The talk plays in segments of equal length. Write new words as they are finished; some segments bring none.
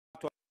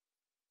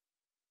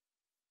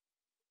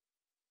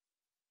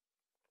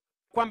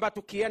kwamba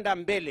tukienda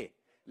mbele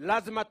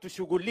lazima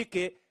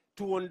tushughulike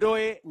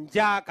tuondoe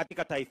njaa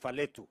katika taifa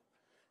letu.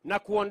 Na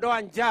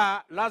kuondoa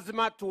njaa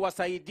lazima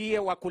tuwasaidie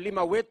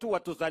wakulima wetu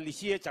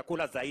watuzalishie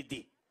chakula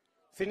zaidi.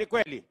 Si ni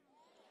kweli?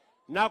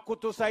 Na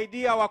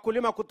kutusaidia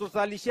wakulima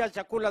kutuzalishia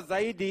chakula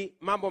zaidi,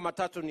 mambo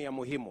matatu ni ya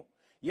muhimu.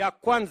 Ya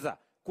kwanza,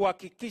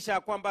 kuhakikisha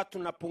kwamba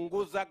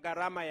tunapunguza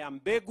gharama ya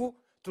mbegu,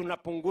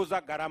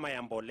 tunapunguza gharama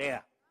ya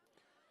mbolea.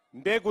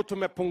 Mbegu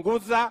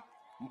tumepunguza,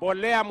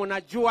 mbolea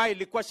mnajua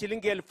ilikuwa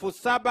shilingi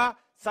 7,000,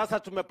 sasa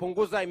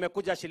tumepunguza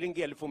imekuja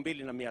shilingi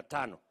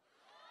 2,500.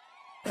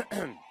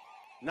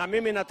 Na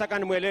mimi nataka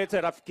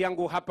nimweleze rafiki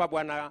yangu hapa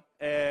bwana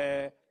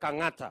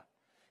Kang'ata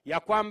ya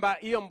kwamba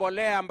hiyo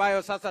mbolea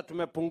ambayo sasa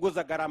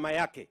tumepunguza gharama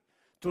yake,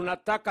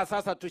 tunataka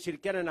sasa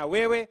tushirikiane na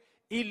wewe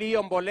ili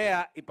hiyo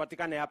mbolea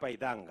ipatikane hapa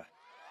Idhanga.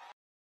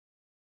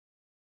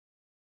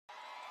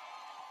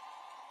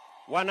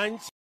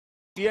 Wananchi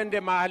wasiende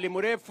mahali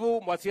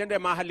mrefu, wasiende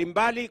mahali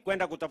mbali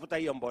kwenda kutafuta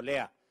hiyo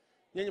mbolea.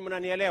 Nyinyi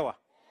mnanielewa?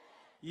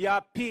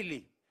 Ya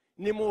pili,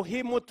 ni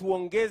muhimu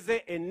tuongeze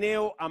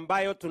eneo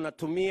ambayo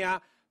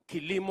tunatumia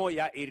kilimo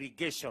ya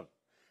irrigation.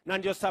 Na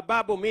ndio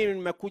sababu mimi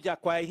nimekuja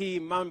kwa hii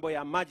mambo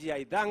ya maji ya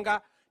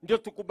Idhanga, ndio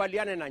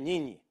tukubaliane na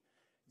nyinyi.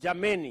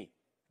 Jameni,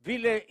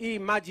 vile hii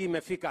maji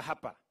imefika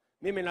hapa,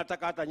 mimi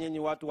nataka hata nyinyi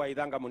watu wa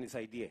Idhanga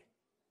munisaidie.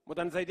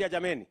 Mtanisaidia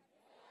jameni?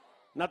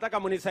 Nataka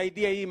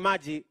munisaidie hii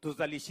maji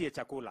tuzalishie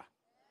chakula.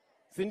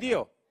 Si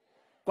ndio?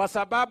 Kwa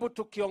sababu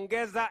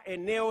tukiongeza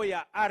eneo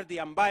ya ardhi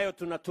ambayo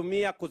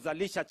tunatumia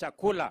kuzalisha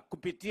chakula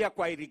kupitia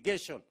kwa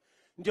irrigation,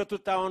 ndio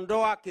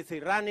tutaondoa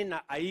kisirani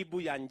na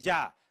aibu ya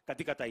njaa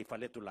katika taifa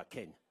letu la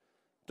Kenya.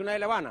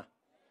 Tunaelewana?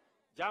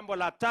 Jambo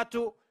la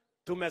tatu,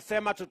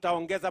 tumesema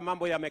tutaongeza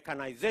mambo ya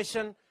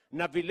mechanization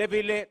na vile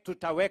vile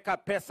tutaweka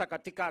pesa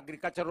katika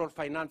Agricultural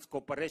Finance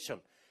Corporation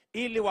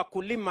ili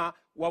wakulima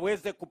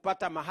waweze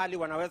kupata mahali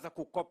wanaweza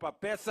kukopa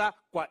pesa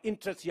kwa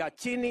interest ya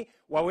chini,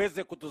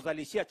 waweze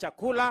kutuzalishia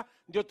chakula,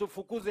 ndio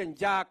tufukuze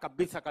njaa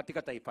kabisa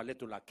katika taifa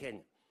letu la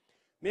Kenya.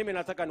 Mimi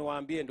nataka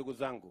niwaambie ndugu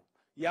zangu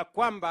ya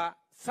kwamba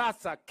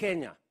sasa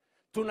Kenya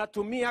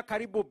tunatumia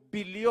karibu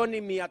bilioni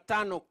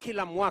 500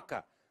 kila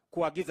mwaka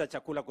kuagiza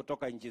chakula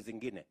kutoka nchi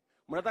zingine.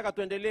 Mnataka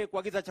tuendelee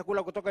kuagiza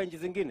chakula kutoka nchi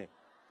zingine?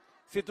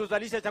 Si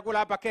tuzalishe chakula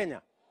hapa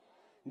Kenya?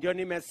 Ndio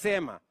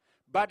nimesema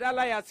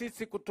badala ya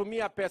sisi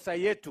kutumia pesa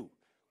yetu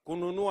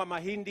kununua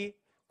mahindi,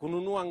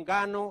 kununua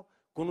ngano,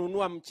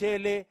 kununua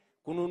mchele,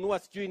 kununua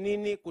sijui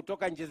nini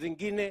kutoka nchi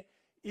zingine,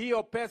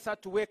 hiyo pesa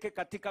tuweke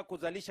katika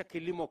kuzalisha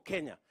kilimo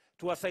Kenya.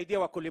 Tuwasaidie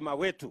wakulima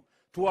wetu,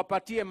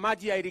 tuwapatie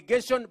maji ya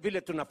irrigation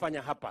vile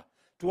tunafanya hapa,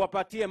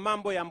 tuwapatie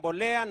mambo ya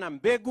mbolea na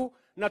mbegu,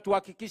 na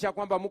tuhakikisha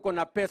kwamba mko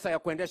na pesa ya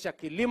kuendesha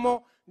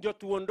kilimo, ndio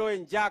tuondoe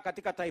njaa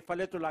katika taifa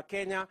letu la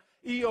Kenya.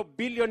 Hiyo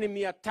bilioni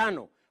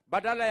 500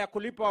 badala ya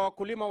kulipa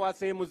wakulima wa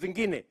sehemu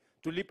zingine,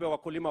 tulipe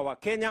wakulima wa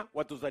Kenya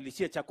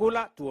watuzalishie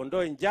chakula,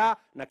 tuondoe njaa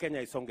na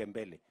Kenya isonge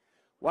mbele.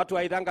 Watu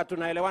wa Idhanga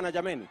tunaelewana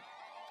jameni?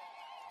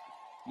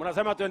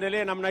 Mnasema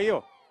tuendelee namna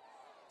hiyo?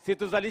 Si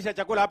tuzalishe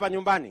chakula hapa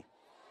nyumbani?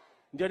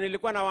 Ndio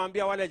nilikuwa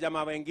nawaambia wale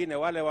jamaa wengine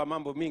wale wa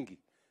mambo mingi,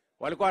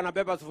 walikuwa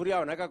wanabeba sufuria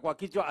wanaweka kwa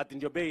kichwa ati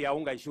ndio bei ya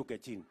unga ishuke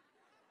chini.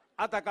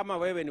 Hata kama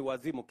wewe ni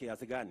wazimu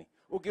kiasi gani,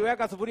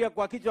 ukiweka sufuria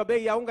kwa kichwa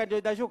bei ya unga ndio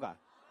itashuka?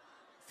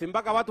 Si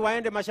mpaka watu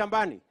waende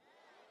mashambani,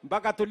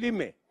 mpaka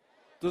tulime,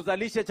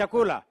 tuzalishe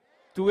chakula,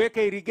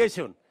 tuweke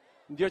irrigation,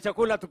 ndio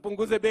chakula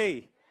tupunguze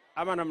bei,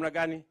 ama namna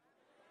gani?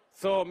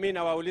 So mimi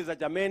nawauliza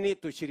jameni,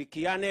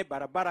 tushirikiane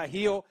barabara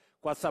hiyo,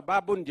 kwa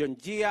sababu ndio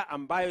njia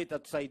ambayo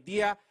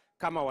itatusaidia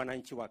kama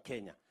wananchi wa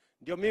Kenya.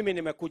 Ndio mimi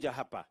nimekuja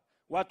hapa.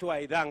 Watu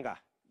wa Idhanga,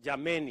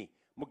 jameni,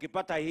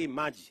 mkipata hii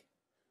maji,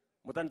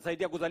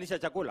 mtanisaidia kuzalisha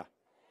chakula?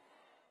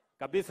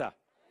 Kabisa.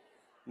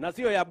 Na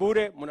sio ya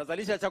bure,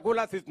 mnazalisha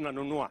chakula, sisi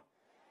tunanunua.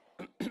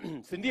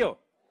 Si ndio?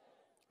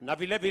 Na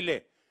vile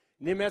vile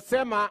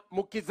nimesema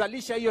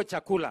mkizalisha hiyo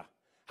chakula,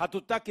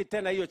 hatutaki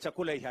tena hiyo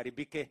chakula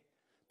iharibike.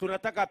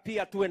 Tunataka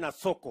pia tuwe na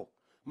soko,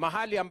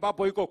 mahali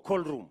ambapo iko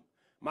cold room.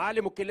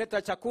 Mahali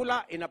mkileta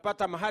chakula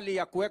inapata mahali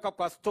ya kuweka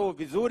kwa store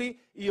vizuri,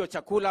 hiyo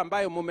chakula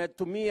ambayo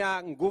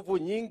mmetumia nguvu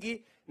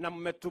nyingi na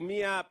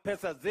mmetumia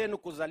pesa zenu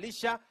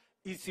kuzalisha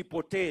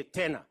isipotee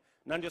tena.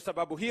 Na ndio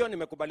sababu hiyo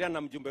nimekubaliana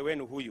na mjumbe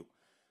wenu huyu.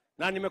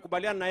 Na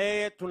nimekubaliana na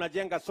yeye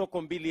tunajenga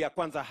soko mbili ya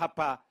kwanza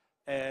hapa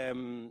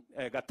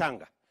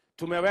Gatanga.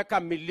 Tumeweka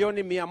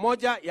milioni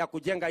 100 ya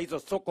kujenga hizo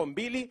soko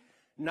mbili,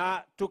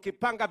 na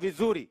tukipanga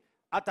vizuri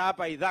hata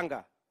hapa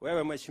Idhanga,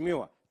 wewe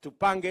mheshimiwa,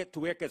 tupange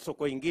tuweke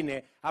soko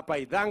ingine hapa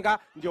Idhanga,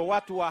 ndio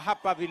watu wa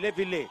hapa vile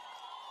vile.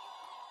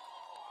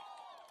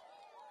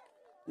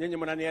 Nyinyi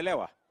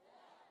mnanielewa?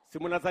 Si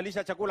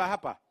mnazalisha chakula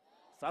hapa?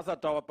 Sasa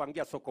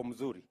tutawapangia soko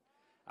mzuri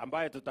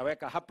ambaye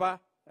tutaweka hapa.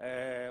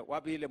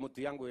 Wapi ile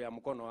mtu yangu ya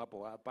mkono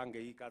hapo, apange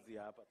hii kazi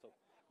ya hapa soko.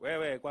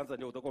 Wewe kwanza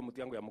ndio utakuwa mtu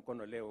yangu ya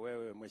mkono leo,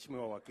 wewe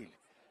mheshimiwa wakili.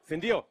 Si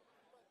ndio?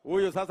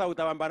 Huyu sasa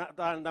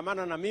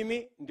utaandamana na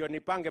mimi ndio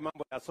nipange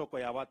mambo ya soko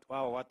ya watu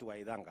hao, watu wa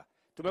Idhanga.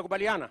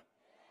 Tumekubaliana?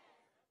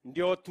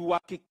 Ndio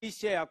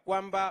tuhakikishe ya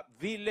kwamba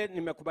vile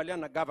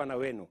nimekubaliana na governor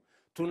wenu,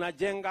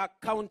 tunajenga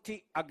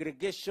County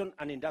Aggregation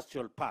and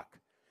Industrial Park.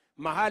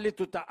 mahali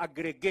tuta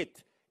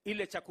aggregate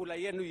ile chakula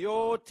yenu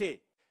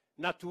yote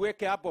na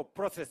tuweke hapo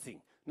processing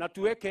na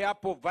tuweke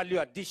hapo value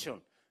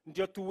addition,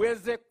 ndio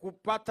tuweze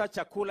kupata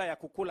chakula ya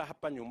kukula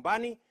hapa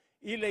nyumbani,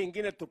 ile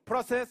ingine tu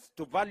process,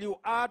 tu value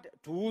add,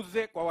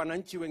 tuuze kwa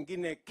wananchi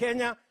wengine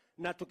Kenya,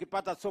 na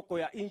tukipata soko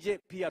ya nje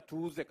pia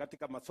tuuze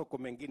katika masoko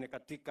mengine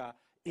katika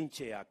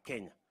nchi ya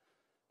Kenya.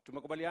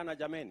 Tumekubaliana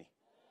jameni?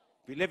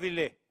 Vile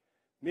vile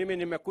mimi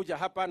nimekuja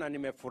hapa na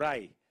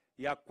nimefurahi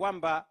ya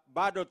kwamba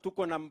bado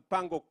tuko na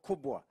mpango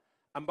kubwa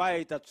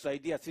ambayo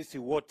itatusaidia sisi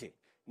wote.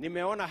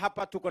 Nimeona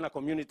hapa tuko na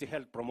community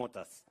health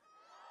promoters.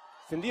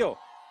 Si ndio?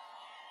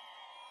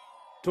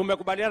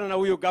 Tumekubaliana na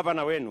huyu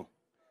governor wenu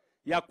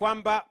ya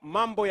kwamba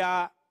mambo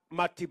ya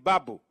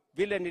matibabu,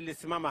 vile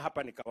nilisimama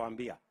hapa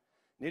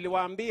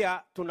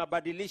niliwaambia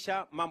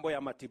tunabadilisha mambo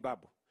ya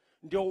matibabu.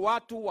 Ndio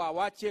watu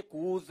wawache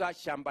kuuza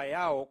shamba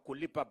yao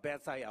kulipa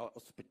pesa ya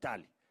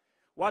hospitali.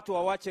 Watu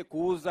wawache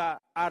kuuza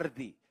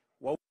ardhi,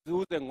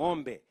 wauze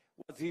ng'ombe,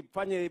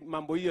 wasifanye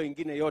mambo hiyo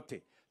ingine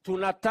yote.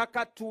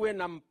 Tunataka tuwe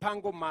na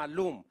mpango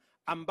maalum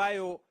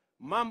ambayo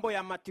mambo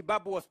ya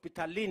matibabu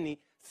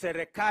hospitalini,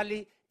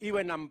 serikali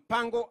iwe na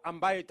mpango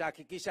ambayo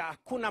itahakikisha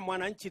hakuna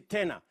mwananchi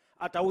tena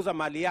atauza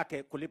mali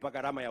yake kulipa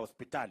gharama ya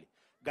hospitali.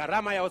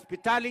 Gharama ya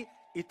hospitali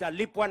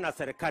italipwa na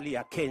serikali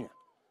ya Kenya.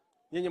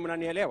 Nyinyi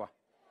mnanielewa?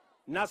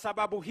 Na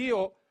sababu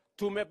hiyo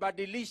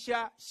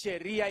tumebadilisha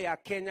sheria ya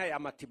Kenya ya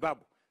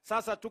matibabu.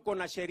 Sasa tuko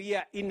na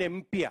sheria 4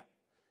 mpya.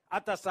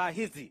 Hata saa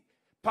hizi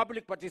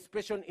public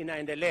participation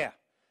inaendelea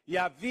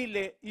ya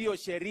vile hiyo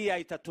sheria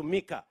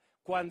itatumika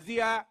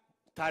kuanzia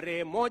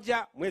tarehe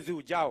 1 mwezi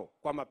ujao,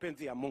 kwa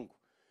mapenzi ya Mungu.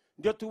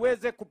 Ndio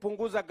tuweze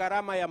kupunguza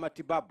gharama ya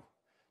matibabu.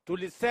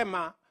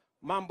 Tulisema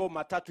mambo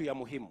 3 ya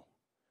muhimu,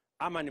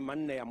 ama ni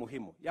 4 ya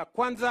muhimu. Ya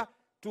kwanza,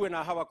 tuwe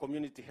na Hawa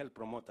community health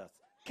promoters.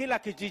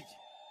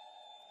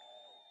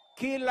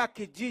 Kila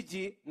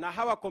kijiji na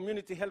Hawa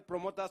community health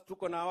promoters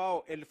tuko na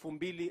wao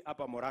 2,000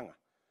 hapa Murang'a.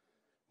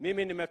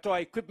 Mimi nimetoa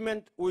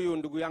equipment, huyu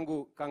ndugu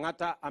yangu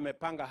Kangata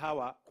amepanga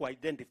Hawa ku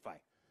identify.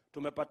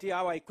 Tumepatia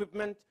Hawa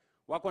equipment,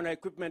 wako na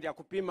equipment ya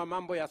kupima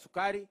mambo ya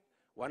sukari,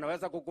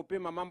 wanaweza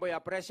kukupima mambo ya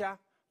pressure,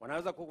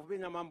 wanaweza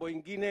kukupima mambo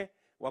ingine,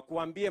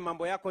 wakuambie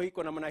mambo yako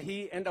iko namna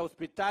hii, enda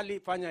hospitali,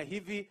 fanya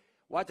hivi,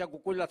 wacha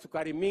kukula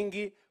sukari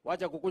mingi,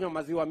 wacha kukunywa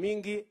maziwa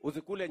mingi,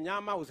 usikule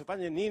nyama,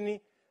 usifanye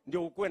nini,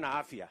 ndio ukue na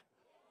afya.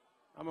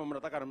 Ama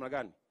mnataka namna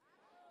gani?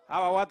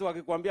 Hawa watu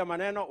wakikwambia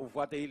maneno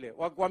ufuate ile.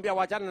 Wakikwambia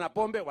wachana na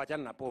pombe,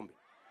 wachana na pombe.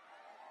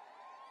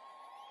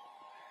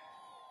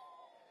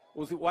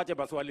 Usiwache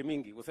maswali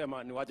mingi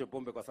kusema ni wache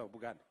pombe kwa sababu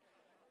gani.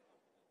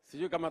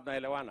 Sijui kama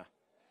tunaelewana.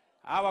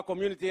 Hawa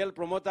community health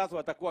promoters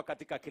watakuwa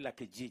katika kila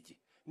kijiji.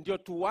 Ndio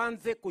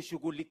tuanze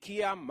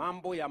kushughulikia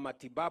mambo ya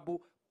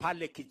matibabu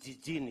pale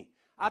kijijini.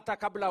 Hata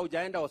kabla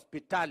hujaenda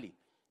hospitali,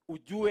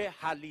 ujue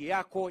hali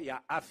yako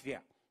ya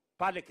afya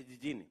pale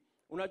kijijini.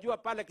 Unajua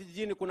pale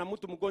kijijini kuna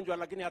mtu mgonjwa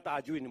lakini hata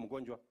hajui ni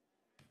mgonjwa.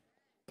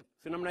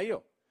 Si namna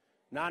hiyo?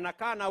 Na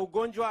anakaa na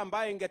ugonjwa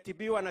ambaye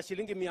ingetibiwa na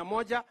shilingi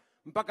 100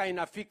 mpaka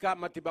inafika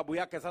matibabu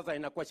yake sasa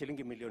inakuwa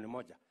shilingi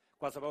 1,000,000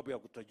 kwa sababu ya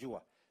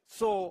kutojua.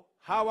 So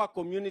Hawa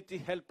community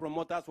health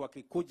promoters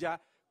wakikuja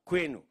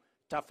kwenu,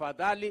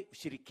 tafadhali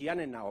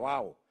ushirikiane na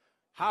wao.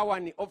 Hawa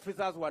ni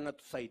officers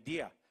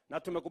wanatusaidia, na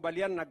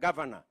tumekubaliana na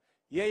governor.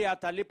 Yeye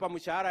atalipa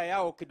mshahara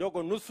yao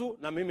kidogo nusu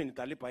na mimi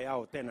nitalipa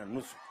yao tena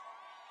nusu.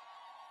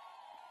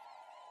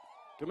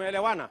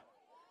 Tumeelewana?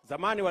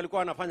 Zamani walikuwa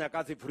wanafanya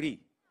kazi free,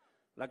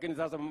 lakini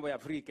sasa mambo ya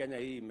free Kenya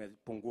hii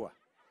imepungua.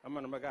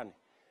 Ama namna gani?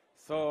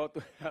 So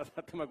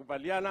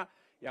tumekubaliana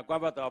ya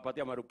kwamba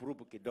tutawapatia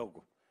marupurupu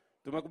kidogo.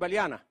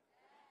 Tumekubaliana?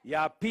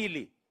 Ya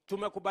pili,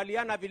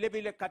 tumekubaliana vile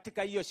vile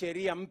katika hiyo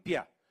sheria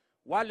mpya,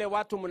 wale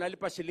watu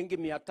mnalipa shilingi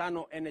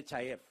 500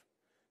 NHIF.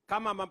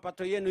 Kama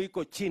mapato yenu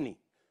iko chini,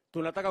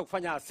 tunataka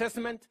kufanya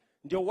assessment,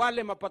 ndio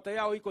wale mapato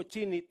yao iko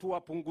chini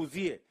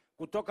tuwapunguzie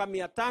kutoka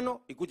 500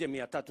 ikuje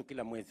 300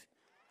 kila mwezi.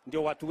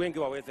 Ndio watu wengi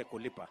waweze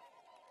kulipa.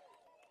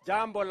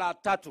 Jambo la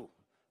 3,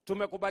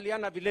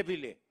 tumekubaliana vile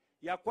vile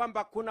ya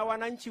kwamba kuna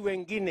wananchi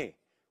wengine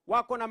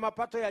wako na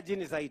mapato ya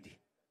chini zaidi.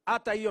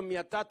 Hata hiyo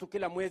 300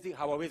 kila mwezi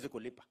hawawezi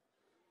kulipa.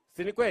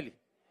 Si ni kweli?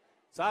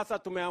 Sasa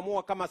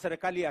tumeamua kama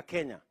serikali ya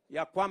Kenya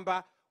ya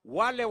kwamba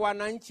wale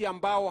wananchi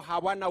ambao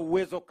hawana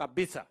uwezo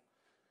kabisa,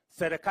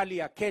 serikali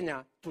ya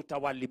Kenya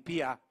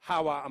tutawalipia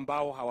hawa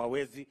ambao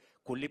hawawezi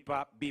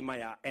kulipa bima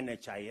ya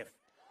NHIF.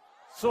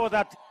 So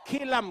that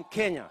kila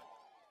Mkenya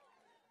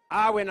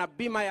awe na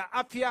bima ya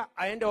afya,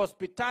 aende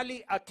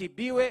hospitali,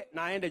 atibiwe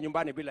na aende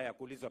nyumbani bila ya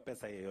kuulizwa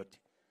pesa yoyote.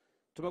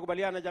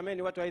 Tumekubaliana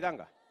jameni watu wa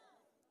Idhanga?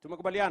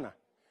 Tumekubaliana?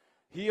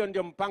 Hiyo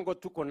ndio mpango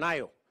tuko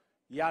nayo.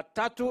 Ya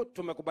 3,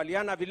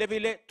 tumekubaliana vile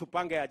vile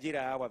tupange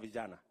ajira ya hawa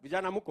vijana.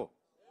 Vijana mko?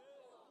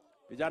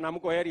 Vijana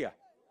mko area?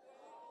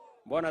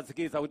 Mbona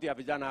sikii sauti ya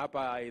vijana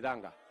hapa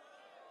Idhanga?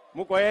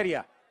 Mko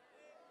area?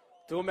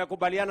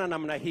 Tumekubaliana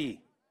namna hii.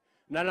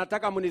 Na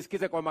nataka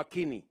munisikize kwa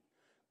makini,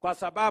 kwa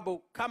sababu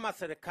kama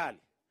serikali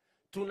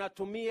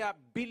tunatumia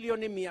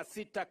bilioni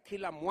 600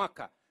 kila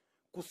mwaka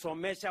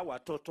kusomesha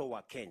watoto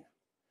wa Kenya.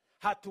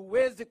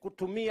 Hatuwezi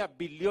kutumia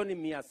bilioni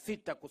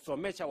 600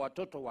 kusomesha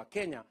watoto wa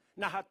Kenya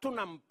na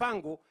hatuna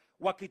mpango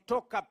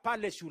wakitoka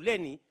pale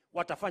shuleni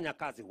watafanya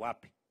kazi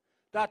wapi.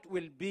 That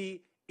will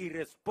be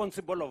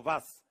irresponsible of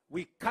us.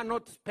 We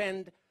cannot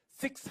spend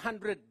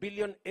 600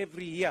 billion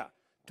every year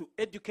to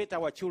educate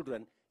our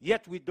children,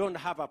 yet we don't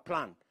have a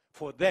plan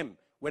for them.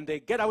 When they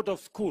get out of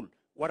school,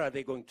 what are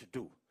they going to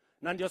do?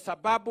 Na ndio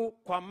sababu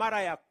kwa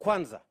mara ya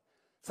kwanza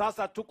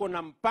sasa tuko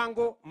na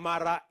mpango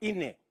mara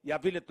 4 ya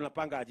vile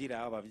tunapanga ajira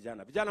ya hawa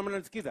vijana. Vijana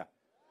mnanisikiza?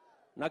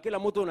 Na kila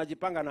mtu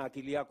unajipanga na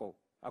akili yako.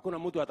 Hakuna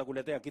mtu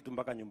atakuletea kitu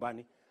mpaka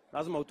nyumbani.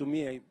 Lazima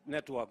utumie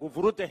network.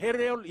 Uvurute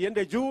aerial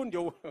iende juu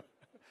ndio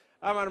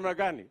ama namna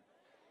gani?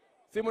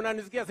 Si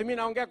mnanisikia? Si mimi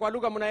naongea kwa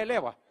lugha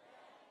mnaelewa?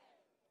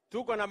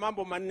 Tuko na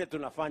mambo 4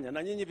 tunafanya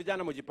na nyinyi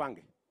vijana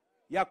mjipange.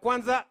 Ya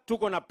kwanza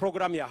tuko na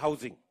program ya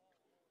housing.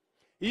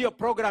 Hiyo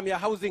program ya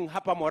housing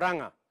hapa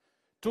Murang'a.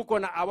 Tuko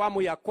na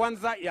awamu ya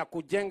kwanza ya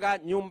kujenga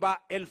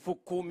nyumba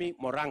 10,000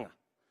 Murang'a.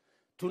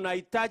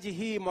 Tunahitaji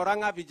hii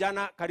Murang'a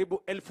vijana karibu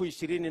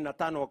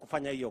 25,000 wa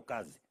kufanya hiyo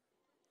kazi.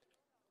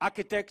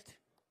 Architect,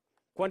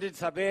 quantity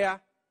surveyor,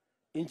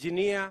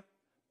 engineer,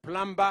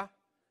 plumber,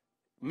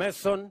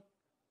 mason,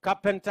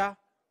 carpenter,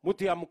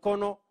 mtu ya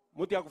mkono,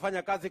 mtu ya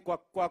kufanya kazi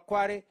kwa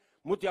kware,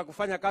 mtu ya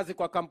kufanya kazi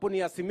kwa kampuni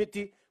ya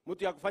simiti,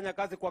 mtu ya kufanya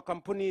kazi kwa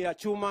kampuni ya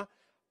chuma,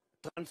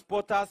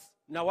 transporters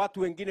na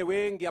watu wengine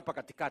wengi hapa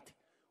katikati.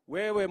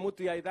 Wewe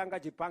mtu ya Idhanga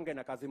jipange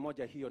na kazi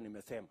moja hiyo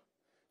nimesema.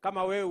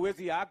 Kama wewe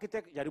uwezi ya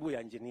architect, jaribu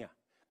ya engineer.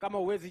 Kama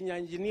uwezi ya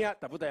engineer,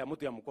 tafuta ya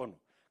mtu ya mkono.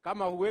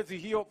 Kama uwezi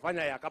hiyo,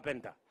 fanya ya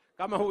carpenter.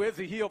 Kama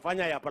uwezi hiyo,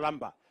 fanya ya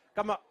plumber.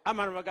 Kama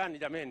ama namna gani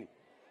jameni?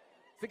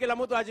 Si kila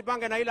mtu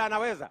ajipange na ila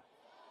anaweza.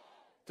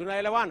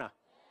 Tunaelewana?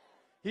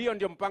 Hiyo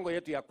ndio mpango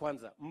yetu ya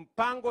kwanza.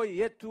 Mpango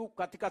yetu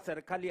katika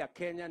serikali ya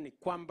Kenya ni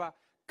kwamba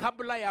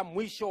kabla ya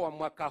mwisho wa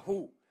mwaka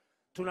huu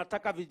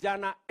tunataka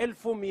vijana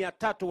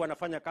 1,300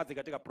 wanafanya kazi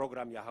katika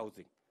program ya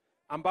housing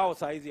ambao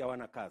saa hizi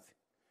hawana kazi.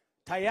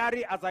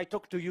 Tayari as I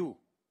talk to you,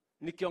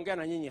 nikiongea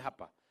na nyinyi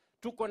hapa,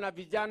 tuko na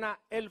vijana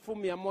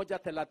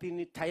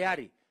 1,130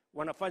 tayari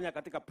wanafanya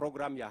katika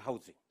program ya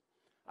housing.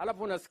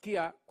 Alafu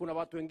unasikia kuna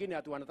watu wengine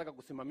ati wanataka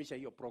kusimamisha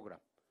hiyo program.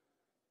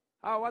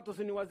 Hawa watu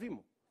si ni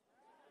wazimu?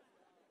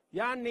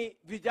 Yaani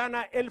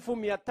vijana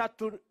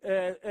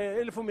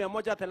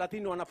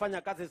 1,130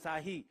 wanafanya kazi saa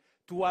hii,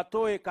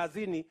 tuwatoe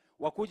kazini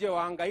wakuje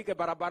wahangaike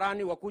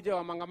barabarani, wakuje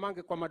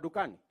wamangamange kwa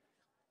madukani.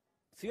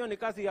 Sio ni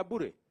kazi ya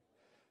bure?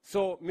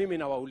 So mimi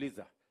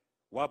nawauliza,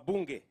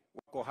 wabunge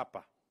wako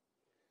hapa.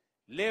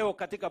 Leo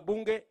katika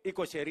bunge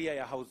iko sheria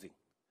ya housing.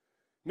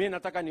 Mimi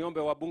nataka niombe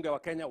wabunge wa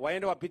Kenya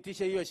waende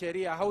wapitishe hiyo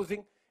sheria ya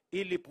housing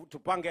ili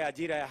tupange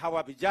ajira ya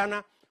hawa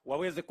vijana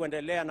waweze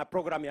kuendelea na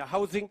program ya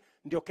housing,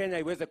 ndio Kenya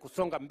iweze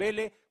kusonga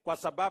mbele, kwa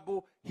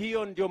sababu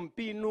hiyo ndio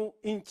mpinu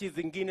nchi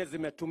zingine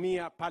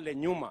zimetumia pale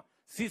nyuma.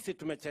 Sisi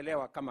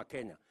tumechelewa kama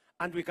Kenya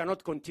and we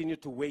cannot continue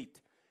to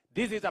wait.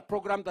 This is a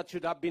program that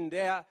should have been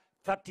there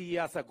 30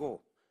 years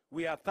ago.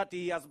 We are 30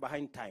 years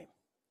behind time.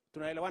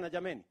 Tunaelewana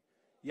jameni?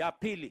 Ya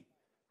pili,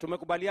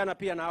 tumekubaliana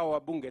pia na hao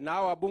wabunge. Na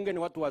hao wabunge ni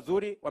watu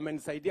wazuri,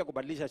 wamenisaidia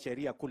kubadilisha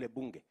sheria kule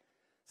bunge.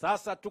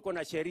 Sasa tuko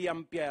na sheria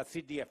mpya ya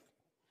CDF.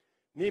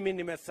 Mimi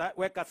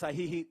nimeweka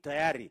sahihi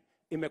tayari,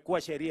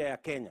 imekuwa sheria ya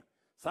Kenya.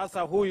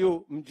 Sasa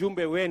huyu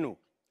mjumbe wenu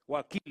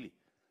wakili,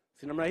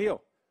 si namna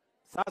hiyo?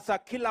 Sasa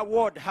kila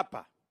ward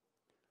hapa,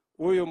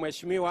 huyu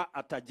mheshimiwa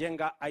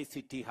atajenga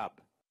ICT hub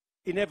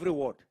in every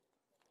ward.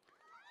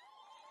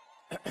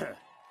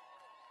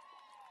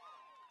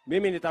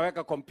 Mimi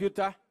nitaweka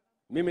kompyuta,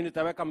 mimi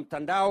nitaweka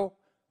mtandao,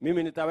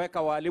 mimi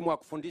nitaweka walimu wa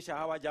kufundisha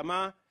hawa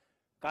jamaa.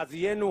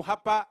 Kazi yenu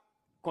hapa,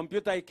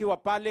 kompyuta ikiwa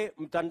pale,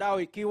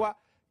 mtandao ikiwa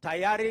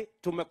tayari.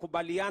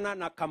 Tumekubaliana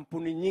na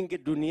kampuni nyingi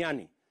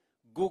duniani,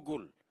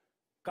 Google,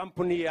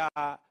 kampuni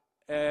ya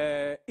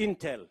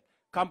Intel,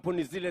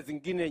 kampuni zile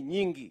zingine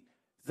nyingi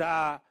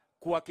za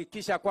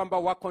kuhakikisha kwamba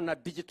wako na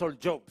digital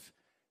jobs.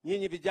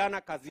 Nyinyi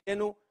vijana kazi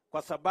yenu,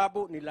 kwa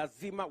sababu ni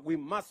lazima, we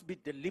must be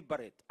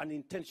deliberate and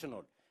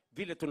intentional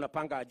vile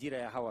tunapanga ajira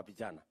ya hawa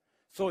vijana.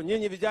 So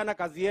nyinyi vijana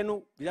kazi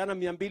yenu, vijana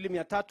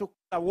 200-300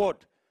 kila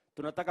ward,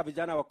 tunataka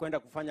vijana wakwenda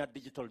kufanya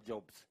digital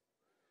jobs.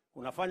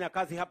 Unafanya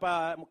kazi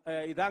hapa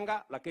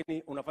Idhanga,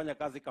 lakini unafanya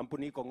kazi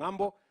kampuni iko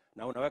ng'ambo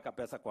na unaweka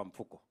pesa kwa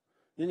mfuko.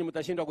 Nyinyi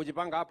mtashindwa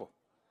kujipanga hapo?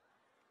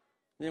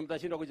 Nyinyi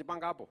mtashindwa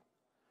kujipanga hapo?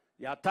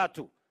 Ya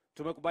tatu,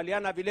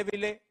 tumekubaliana vile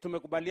vile,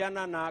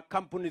 tumekubaliana na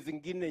kampuni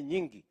zingine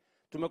nyingi.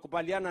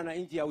 Tumekubaliana na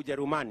nchi ya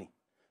Ujerumani,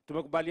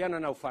 tumekubaliana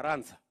na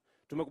Ufaransa,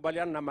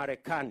 tumekubaliana na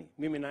Marekani.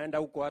 Mimi naenda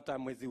huko hata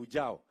mwezi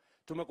ujao.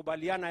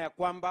 Tumekubaliana ya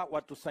kwamba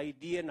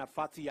watusaidie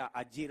nafasi ya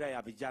ajira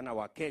ya vijana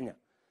wa Kenya.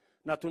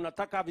 Na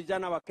tunataka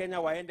vijana wa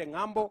Kenya waende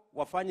ng'ambo,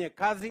 wafanye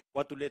kazi,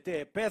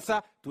 watuletee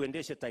pesa,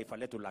 tuendeshe taifa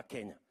letu la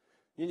Kenya.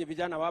 Nyinyi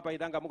vijana wa hapa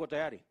Idhanga mko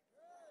tayari?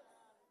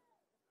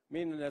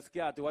 Mimi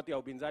nasikia ati watu ya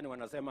upinzani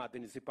wanasema ati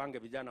nisipange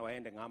vijana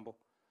waende ng'ambo.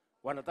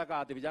 Wanataka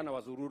ati vijana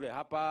wazurure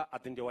hapa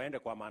ati ndio waende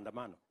kwa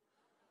maandamano.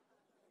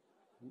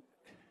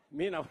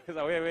 Mimi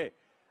naweza wewe,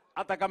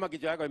 hata kama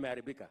kichwa yako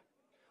imeharibika,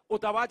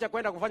 utawacha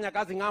kwenda kufanya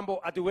kazi ng'ambo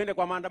ati uende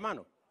kwa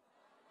maandamano?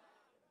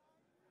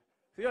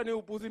 Sio ni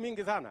upuzi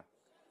mingi sana?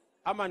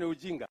 Ama ni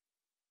ujinga?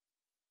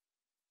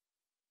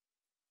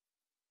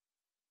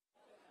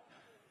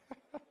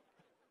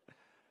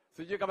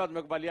 Sijui kama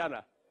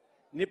tumekubaliana.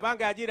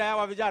 Nipange ajira ya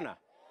hawa vijana?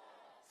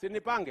 Si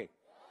nipange?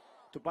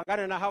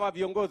 Tupangane na hawa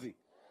viongozi.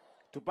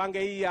 Tupange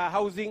hii ya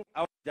housing,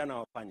 hawa vijana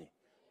wafanye.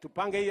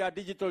 Tupange hii ya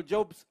digital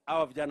jobs,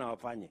 hawa vijana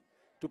wafanye.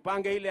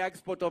 Tupange ile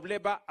export of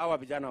labor, hawa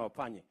vijana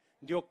wafanye.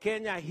 Ndio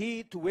Kenya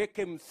hii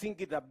tuweke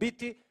msingi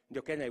dhabiti,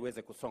 ndio Kenya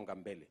iweze kusonga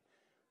mbele.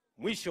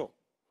 Mwisho,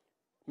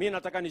 mimi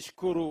nataka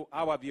nishukuru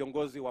hawa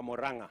viongozi wa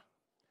Murang'a.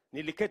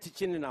 Niliketi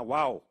chini na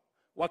wao,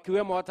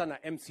 wakiwemo hata na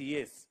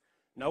MCAs.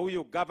 Na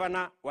huyu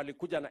governor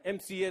walikuja na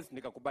MCAs,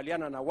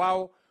 nikakubaliana na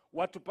wao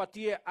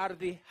watupatie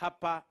ardhi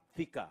hapa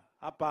Thika,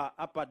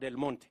 hapa Del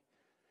Monte.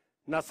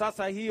 Na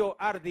sasa hiyo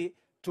ardhi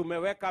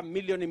tumeweka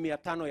milioni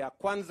 500 ya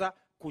kwanza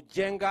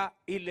kujenga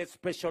ile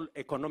special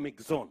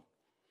economic zone.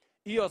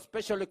 Hiyo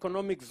special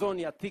economic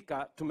zone ya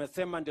Thika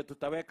tumesema ndio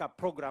tutaweka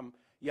program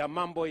ya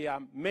mambo ya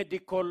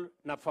medical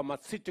na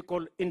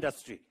pharmaceutical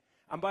industry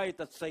ambayo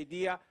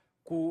itatusaidia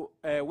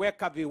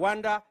kuweka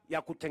viwanda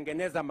ya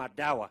kutengeneza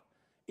madawa.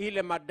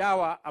 Ile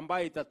madawa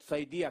ambayo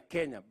itatusaidia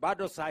Kenya.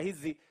 Bado saa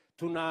hizi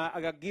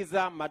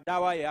tunaagiza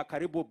madawa ya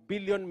karibu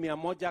bilioni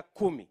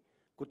 110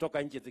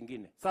 kutoka nchi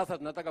zingine. Sasa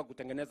tunataka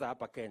kutengeneza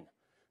hapa Kenya.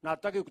 Na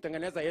hatutaki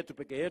kutengeneza yetu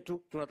peke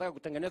yetu, tunataka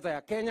kutengeneza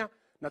ya Kenya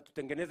na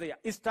tutengeneze ya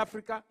East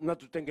Africa na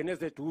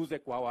tutengeneze tuuze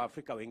kwa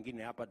Waafrika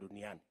wengine hapa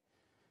duniani.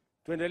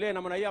 Tuendelee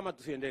namna hii ama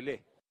tusiendelee?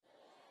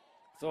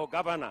 So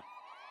governor,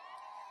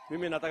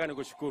 mimi nataka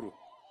nikushukuru.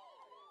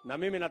 Na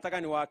mimi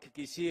nataka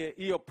niwahakikishie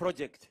hiyo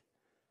project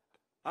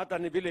hata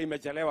ni vile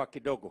imechelewa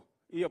kidogo.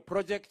 Hiyo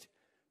project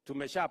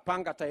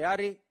tumeshapanga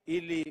tayari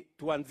ili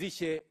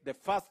tuanzishe the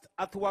first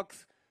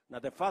earthworks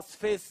na the first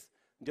phase,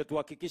 ndio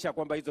tuhakikisha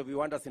kwamba hizo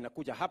viwanda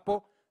zinakuja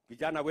hapo,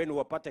 vijana wenu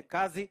wapate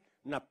kazi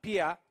na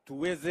pia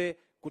tuweze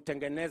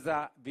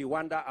kutengeneza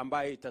viwanda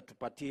ambayo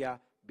itatupatia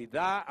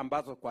bidhaa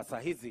ambazo kwa saa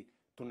hizi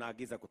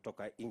tunaagiza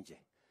kutoka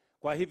nje.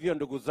 Kwa hivyo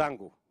ndugu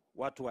zangu,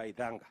 watu wa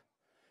Idhanga,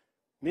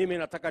 mimi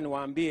nataka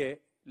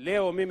niwaambie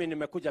leo, mimi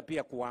nimekuja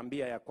pia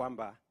kuwaambia ya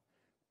kwamba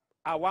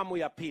awamu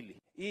ya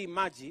pili, hii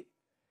maji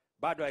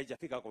bado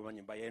haijafika kwa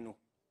nyumba yenu.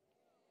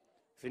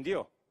 Si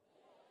ndio?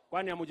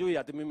 Kwani hamjui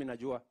ati mimi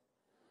najua?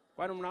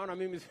 Kwani mnaona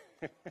mimi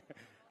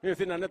mimi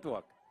sina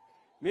network?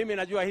 Mimi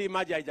najua hii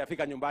maji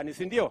haijafika nyumbani,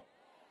 si ndio?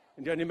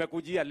 Ndio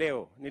nimekujia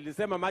leo.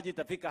 Nilisema maji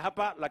itafika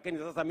hapa, lakini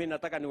sasa mimi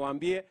nataka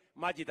niwaambie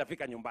maji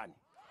itafika nyumbani.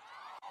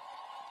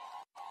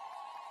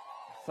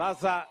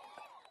 Sasa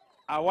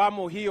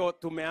awamu hiyo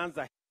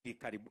tumeanza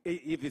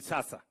hivi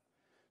sasa.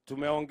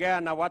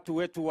 Tumeongea na watu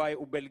wetu wa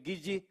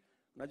Ubelgiji.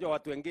 Unajua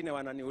watu wengine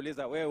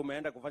wananiuliza, wewe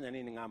umeenda kufanya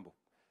nini ng'ambo?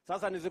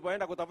 Sasa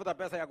nisipoenda kutafuta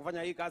pesa ya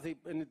kufanya hii kazi,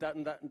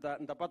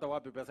 nitapata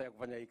wapi pesa ya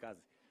kufanya hii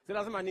kazi? Si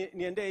lazima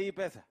niendee hii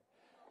pesa.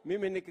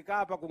 Mimi nikikaa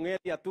hapa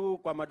kungelia tu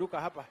kwa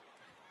maduka hapa.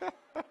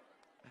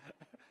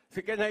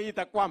 Si Kenya hii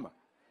itakwama.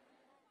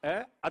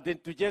 Ati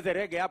tucheze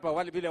rege hapa,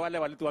 wale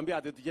walituambia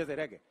ati tucheze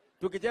rege.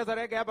 Tukicheza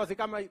rege hapa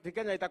si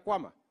Kenya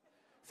itakwama.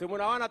 Si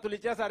mnaona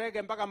tulicheza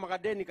rege mpaka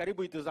Magadeni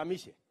karibu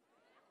ituzamishe.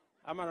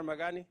 Ama namna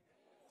gani?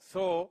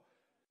 So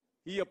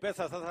hiyo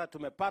pesa sasa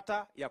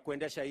tumepata ya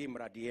kuendesha hii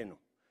mradi yenu.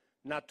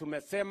 Na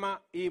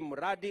tumesema hii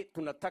mradi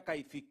tunataka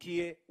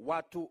ifikie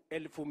watu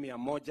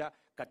 1,100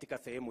 katika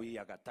sehemu hii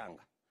ya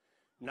Gatanga.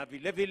 Na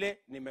vile vile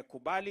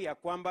nimekubali ya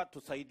kwamba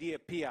tusaidie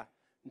pia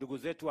ndugu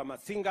zetu wa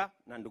Masinga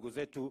na ndugu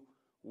zetu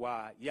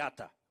wa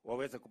Yata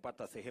waweze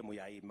kupata sehemu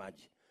ya hii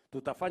maji.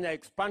 Tutafanya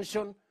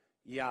expansion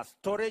ya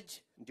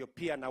storage ndio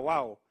pia na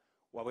wao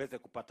waweze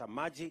kupata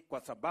maji,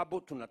 kwa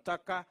sababu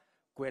tunataka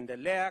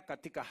kuendelea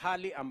katika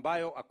hali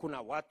ambayo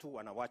hakuna watu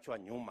wanawachwa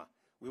nyuma.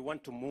 We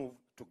want to move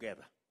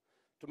together.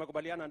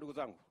 Tumekubaliana ndugu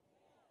zangu?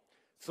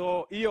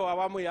 So hiyo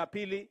awamu ya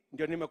pili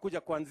ndio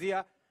nimekuja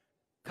kuanzia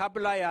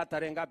kabla ya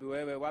tarehe ngapi?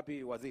 Wewe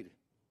wapi waziri?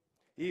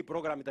 Hii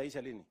program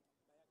itaisha lini?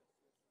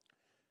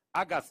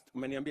 August,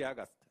 umeniambia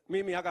August.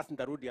 Mimi August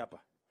nitarudi hapa.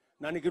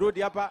 Na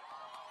nikirudi hapa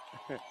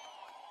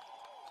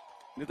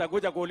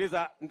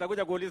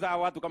nitakuja kuuliza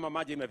hao watu kama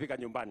maji imefika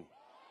nyumbani.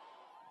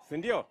 Si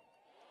ndio?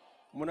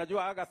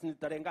 Mnajua August ni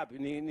tarehe ngapi?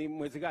 Ni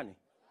mwezi gani?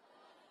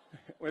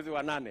 Mwezi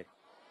wa 8.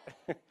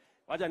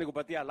 Wacha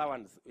nikupatia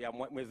allowance ya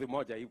mwezi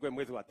mmoja, ikuwe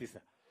mwezi wa 9.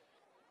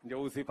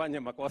 Ndio usifanye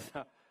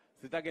makosa.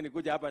 Sitaki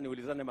nikuja hapa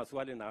niulizane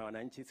maswali na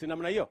wananchi. Si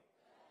namna hiyo?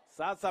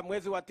 Sasa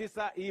mwezi wa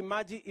 9 hii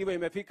maji iwe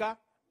imefika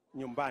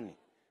nyumbani.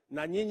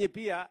 Na nyinyi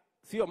pia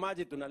sio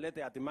maji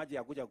tunaleta ati maji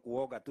ya kuja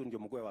kuoga tu ndio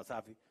mkue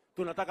wasafi.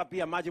 Tunataka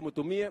pia maji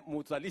mtumie,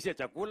 msalishe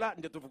chakula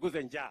ndio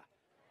tufukuze njaa.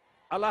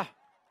 Allah,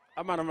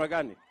 ama namna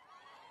gani?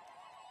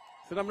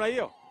 Si namna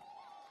hiyo?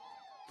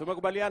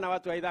 Tumekubaliana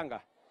watu wa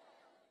Idhanga?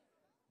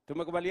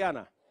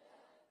 Tumekubaliana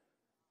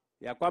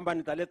ya kwamba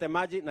nitalete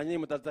maji na nyinyi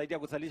mtasaidia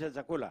kusalisha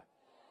chakula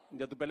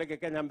ndio tupeleke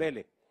Kenya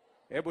mbele.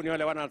 Hebu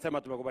nione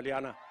wanasema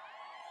tumekubaliana.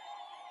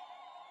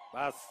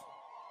 Bas.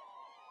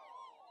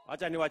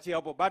 Acha niwachie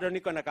hapo, bado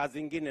niko na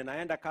kazi nyingine.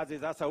 Naenda kazi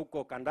sasa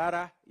huko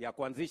Kandara ya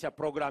kuanzisha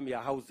program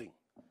ya housing.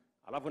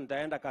 Alafu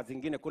nitaenda kazi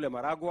nyingine kule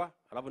Maragwa,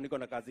 alafu niko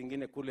na kazi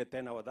nyingine kule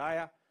tena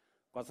Odhaya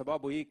kwa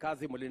sababu hii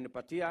kazi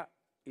mlinipatia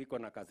iko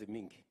na kazi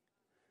mingi,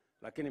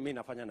 lakini mimi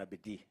nafanya na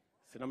bidii.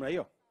 Si namna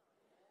hiyo?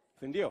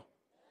 Si ndio?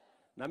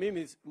 Na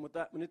mimi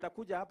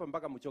nitakuja hapa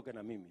mpaka mchoke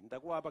na mimi.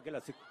 Nitakuwa hapa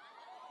kila siku.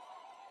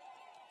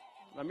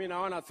 Na mimi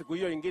naona siku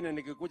hiyo nyingine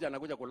nikikuja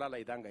nakuja kulala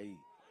Idhanga hii.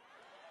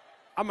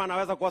 Ama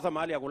naweza kukosa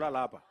mahali ya kulala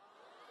hapa?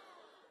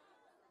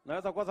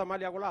 Naweza kukosa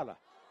mahali ya kulala?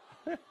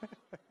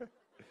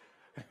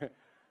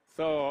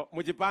 So,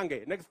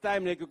 mjipange. Next time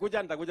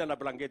nikikuja nitakuja na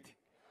blanketi.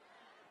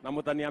 Na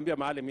mtaniambia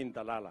mahali mimi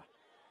nitalala.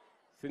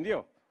 Si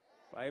ndio?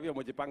 Kwa hivyo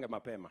mjipange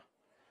mapema.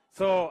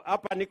 So,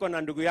 hapa niko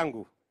na ndugu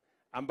yangu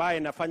ambaye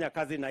nafanya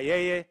kazi na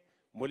yeye.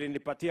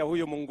 Mulinipatia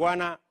huyu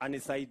mungwana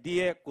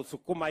anisaidie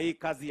kusukuma hii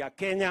kazi ya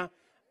Kenya.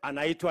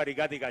 Anaitwa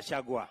Rigathi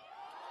Gachagua.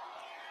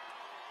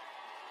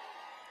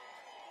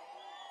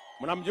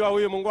 Mnamjua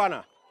huyu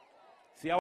mungwana?